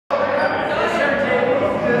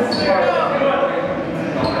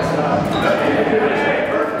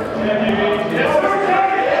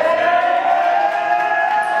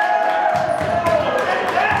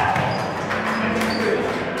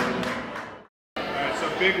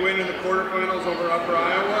big win in the quarterfinals over Upper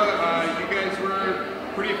Iowa. You guys were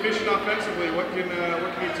pretty efficient offensively. What can you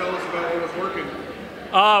tell us about what was working?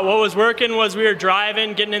 What was working was we were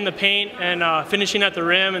driving, getting in the paint, and finishing at the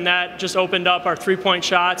rim, and that just opened up our three-point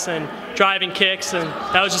shots and driving kicks, and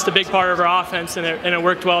that was just a big part of our offense, and it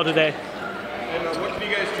worked well today. And what can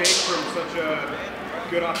you guys take from such a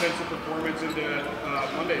good offensive performance into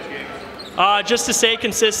Monday's games? Just to stay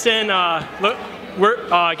consistent,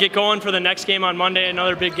 get going for the next game on Monday,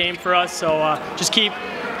 another big game for us, so just keep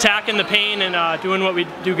attacking the paint and doing what we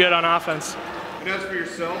do good on offense. And as for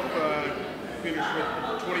yourself, finished with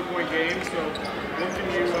 20-point games, so what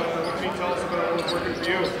can you tell us about what was working for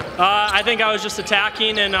you? I think I was just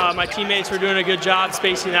attacking, and my teammates were doing a good job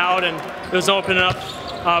spacing out, and it was opening up.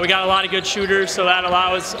 We got a lot of good shooters, so that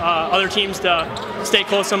allows other teams to stay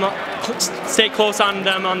close on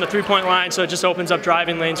them on the three-point line, so it just opens up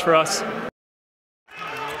driving lanes for us.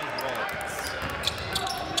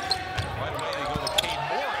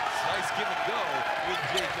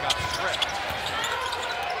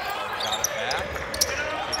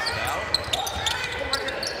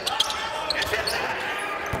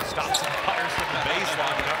 Stops and fires from the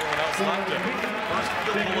baseline, and everyone else left him. First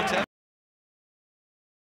field goal attempt.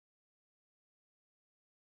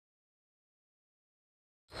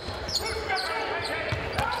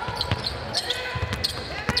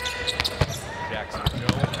 Jackson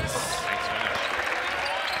Jones. Nice finish.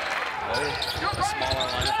 Oh, the smaller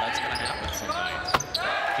lineup, that's going to happen tonight.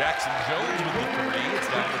 Jackson Jones with the 3. It's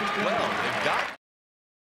down to 12. They've got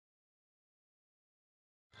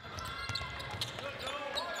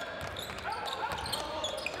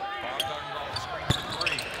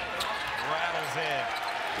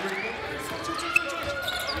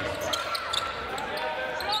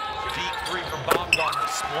deep 3 from Baumgartner,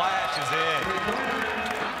 splashes in.